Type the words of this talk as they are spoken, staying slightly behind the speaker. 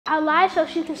I lied so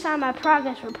she can sign my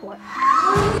progress report.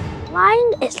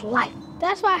 Lying is life.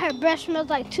 That's why her breath smells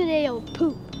like 2-day-old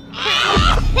poop.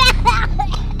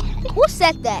 Who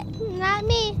said that? Not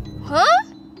me. Huh?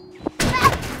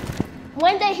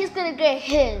 One day he's gonna get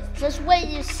his. Just wait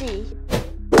and see.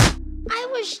 I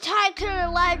wish Ty could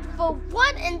have lied for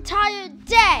one entire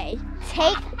day.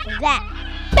 Take that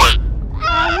back.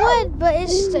 I would, but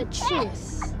it's the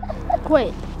truth.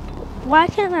 Wait, why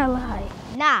can't I lie?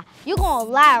 Nah, you gonna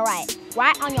lie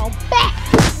right on your back.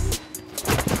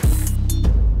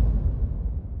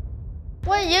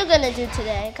 What are you gonna do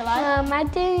today,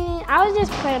 Kalai? I was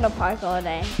just playing in the park all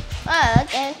day. Oh,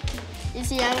 okay. You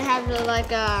see, I'm having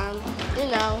like you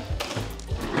know,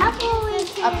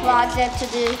 a project to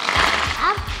do.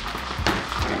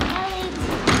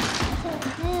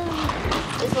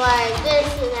 It's like this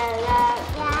and that.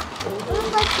 Yeah. What's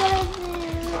gonna do?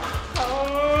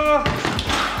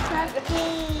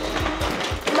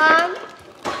 Mom,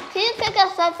 can you pick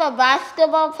us up for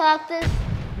basketball practice?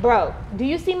 Bro, do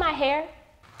you see my hair?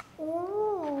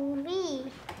 Ooh,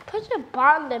 me. Put your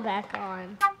bonnet back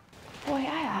on. Boy,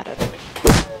 I oughta.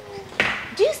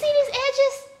 Do you see these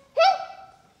edges?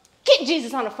 Get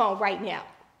Jesus on the phone right now.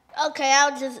 Okay,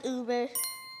 I'll just Uber.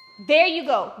 There you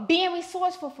go, being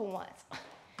resourceful for once.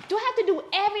 Do I have to do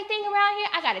everything around here?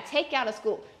 I gotta take y'all to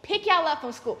school, pick y'all up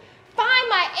from school, find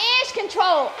my edge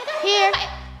control. Here.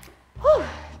 Whew,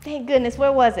 thank goodness,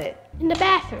 where was it? In the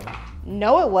bathroom.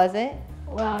 No, it wasn't.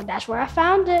 Well, that's where I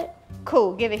found it.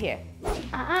 Cool, give it here.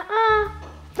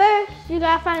 First, you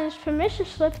gotta find his permission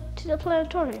slip to the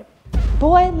planetarium.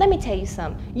 Boy, let me tell you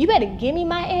something. You better give me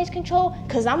my edge control,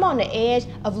 cause I'm on the edge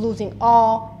of losing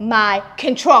all my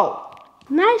control.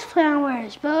 Nice play on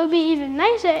words, but it would be even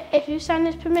nicer if you signed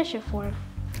his permission form.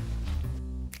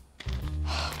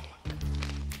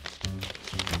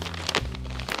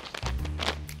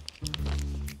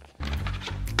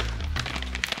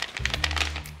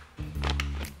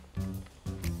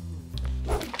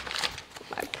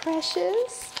 My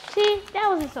precious. See, that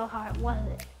wasn't so hard, was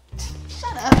it?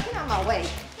 Shut up, get out of my way.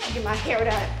 I'll get my hair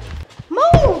done.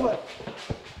 Move!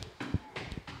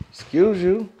 Excuse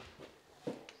you.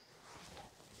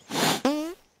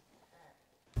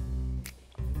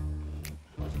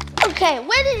 Okay,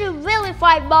 where did you really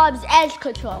find Mom's edge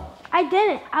control? I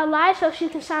didn't. I lied so she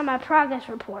can sign my progress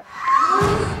report. I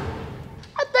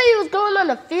thought you was going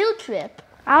on a field trip.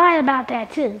 I lied about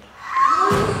that too.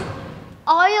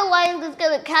 All your lying is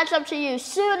gonna catch up to you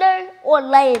sooner or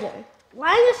later.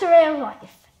 Lying is the way of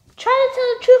life. Try to tell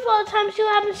the truth all the time, see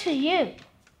what happens to you.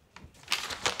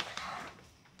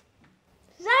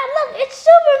 Zach, look, it's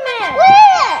Superman!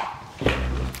 Where?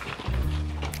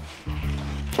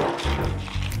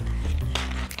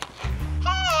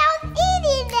 Hey, I was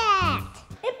eating that.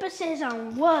 Emphasis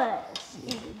on was.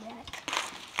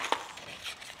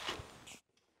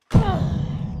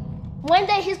 One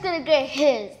day he's gonna get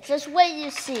his. Just wait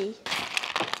and see.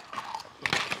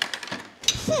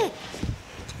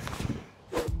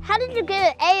 How did you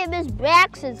get an A in Miss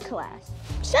Braxton's class?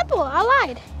 Simple, I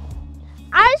lied.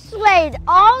 I slaved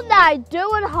all night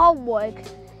doing homework,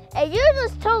 and you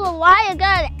just told a lie and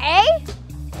got an A?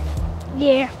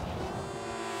 Yeah.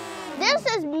 This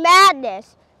is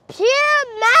madness. Pure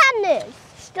madness.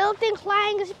 Still think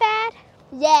lying is bad?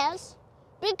 Yes,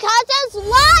 because it's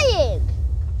lying.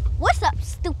 What's up,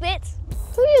 stupids?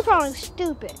 Who are you calling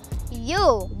stupid?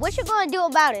 You, what you gonna do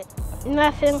about it?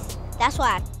 Nothing. That's what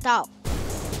I thought.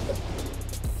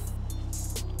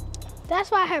 That's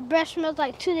why her breath smells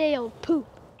like 2-day-old poop.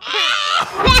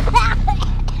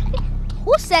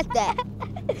 Who said that?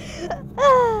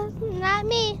 Not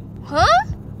me. Huh?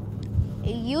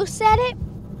 You said it?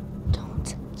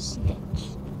 Don't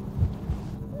snitch.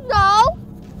 No.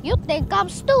 You think I'm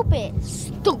stupid.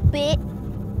 Stupid.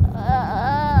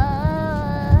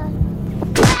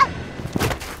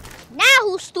 Now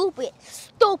who's stupid?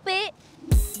 Stupid.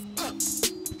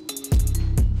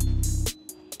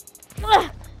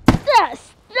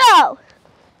 No!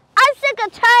 I'm sick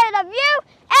and tired of you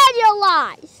and your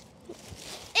lies.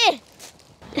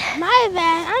 My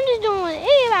bad, I'm just doing what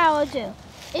anybody would do.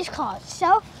 It's called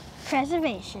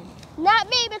self-preservation. Not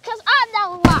me, because I'm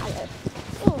not a liar.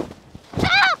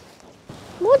 Ah!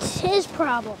 What's his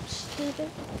problem, stupid?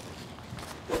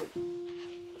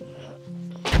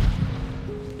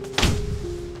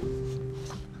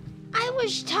 I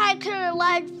wish Ty could have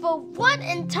lied for one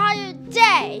entire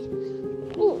day.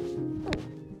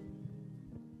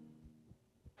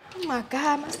 Oh my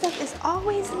God, my stuff is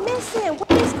always missing.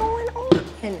 What is going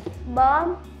on?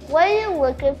 Mom, what are you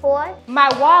looking for? My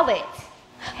wallet.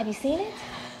 Have you seen it?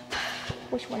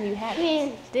 Which one do you have? I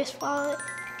mean, this wallet.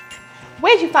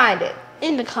 Where'd you find it?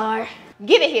 In the car.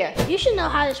 Give it here. You should know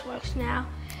how this works now.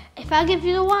 If I give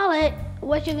you the wallet,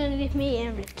 what you gonna give me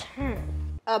in return?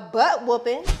 A butt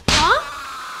whooping. Huh?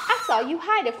 I saw you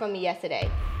hide it from me yesterday.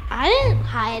 I didn't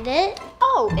hide it.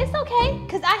 Oh, it's okay,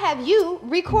 because I have you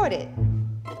recorded.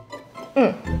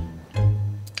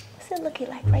 What's it looking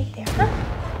like right there, huh?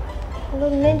 A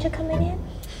little ninja coming in?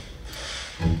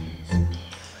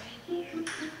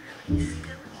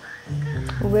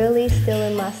 Really still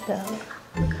in my stuff.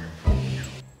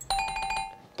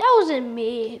 That wasn't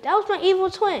me. That was my evil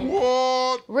twin.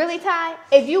 Really, Ty?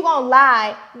 If you gonna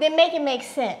lie, then make it make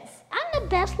sense. I'm the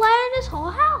best liar in this whole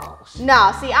house.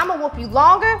 Nah, see, I'm gonna whoop you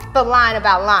longer for lying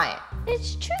about lying.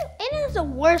 It's true. Aiden is the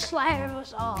worst liar of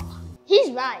us all.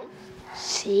 He's right.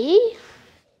 See?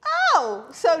 Oh,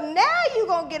 so now you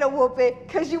gonna get a whooping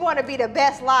because you wanna be the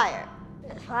best liar.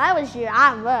 If I was you,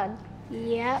 I'd run.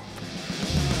 Yep.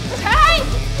 Hey!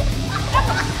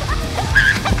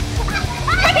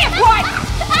 Come here, boy!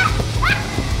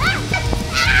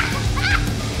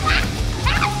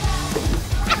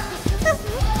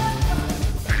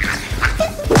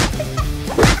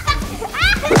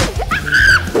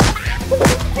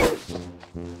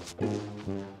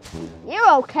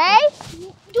 You're okay?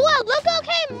 Do I look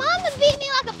okay? Mama beat me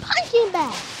like a punching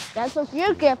bag. That's what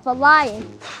you get for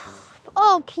lying.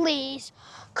 Oh, please.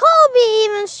 Kobe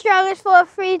even struggles for a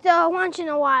free throw once in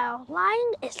a while.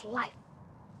 Lying is life.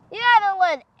 You haven't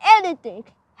learned anything,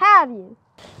 have you?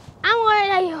 I'm worried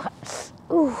that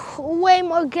you're way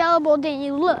more gullible than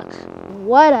you look.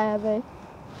 Whatever.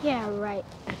 Yeah, right.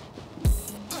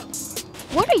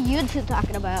 What are you two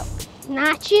talking about?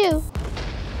 Not you.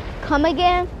 Come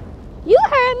again? You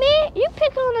heard me. You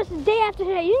picked on us the day after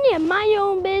today. You need to mind your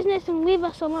own business and leave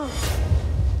us alone.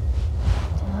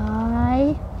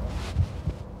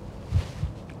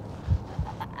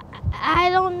 I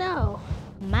don't know.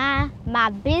 Mind my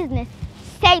business.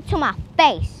 Say it to my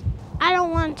face. I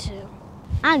don't want to.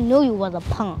 I knew you was a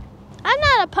punk. I'm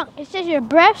not a punk. It's just your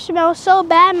breath smells so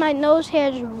bad my nose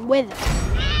hairs wither.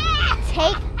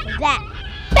 Take that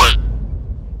back.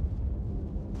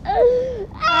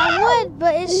 I would,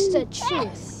 but it's the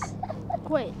truth.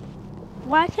 Wait,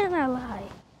 why can't I lie?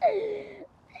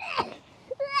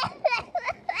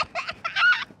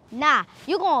 Nah,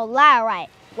 you gonna lie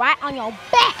right on your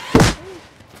back.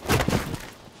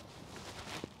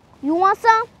 You want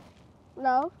some?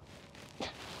 No.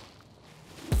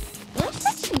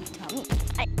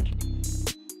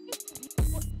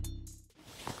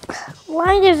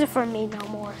 Lying isn't for me no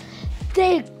more.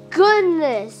 Thank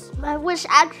goodness. My wish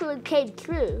actually came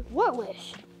true. What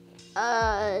wish?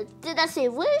 Did I say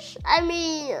wish? I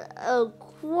mean,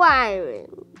 acquiring.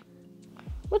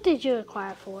 What did you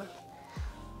acquire for?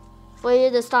 For you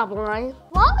to stop lying.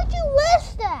 Why would you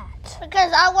wish that?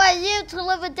 Because I want you to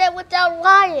live a day without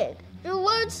lying. You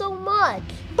learn so much.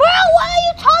 Bro, what are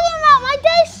you talking about? My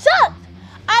day sucked.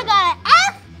 I got an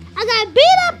F, I got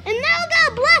beat up, and now I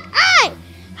got a black eye.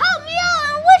 Help me out,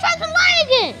 I wish I could lie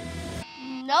again.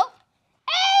 Nope.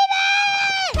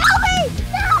 Aiden! Help me!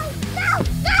 No! No!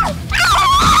 No!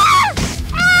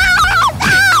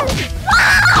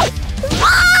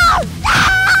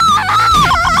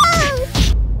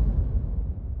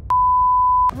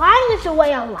 Lying is a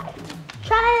way of life.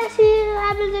 Try to see what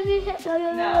happens if you hit.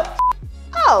 No.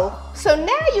 Oh, so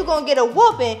now you're gonna get a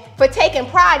whooping for taking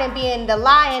pride in being the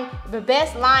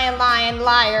best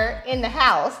liar in the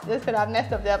house. That's because I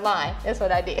messed up that line. That's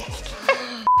what I did.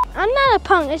 I'm not a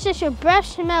punk. It's just your breath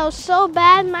smells so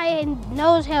bad my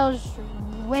nose hairs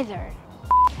wither.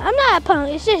 I'm not a punk.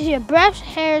 It's just your breath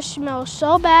hair smells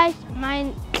so bad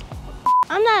I'm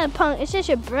not a punk. It's just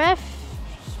your breath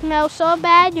smells so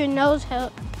bad your nose hairs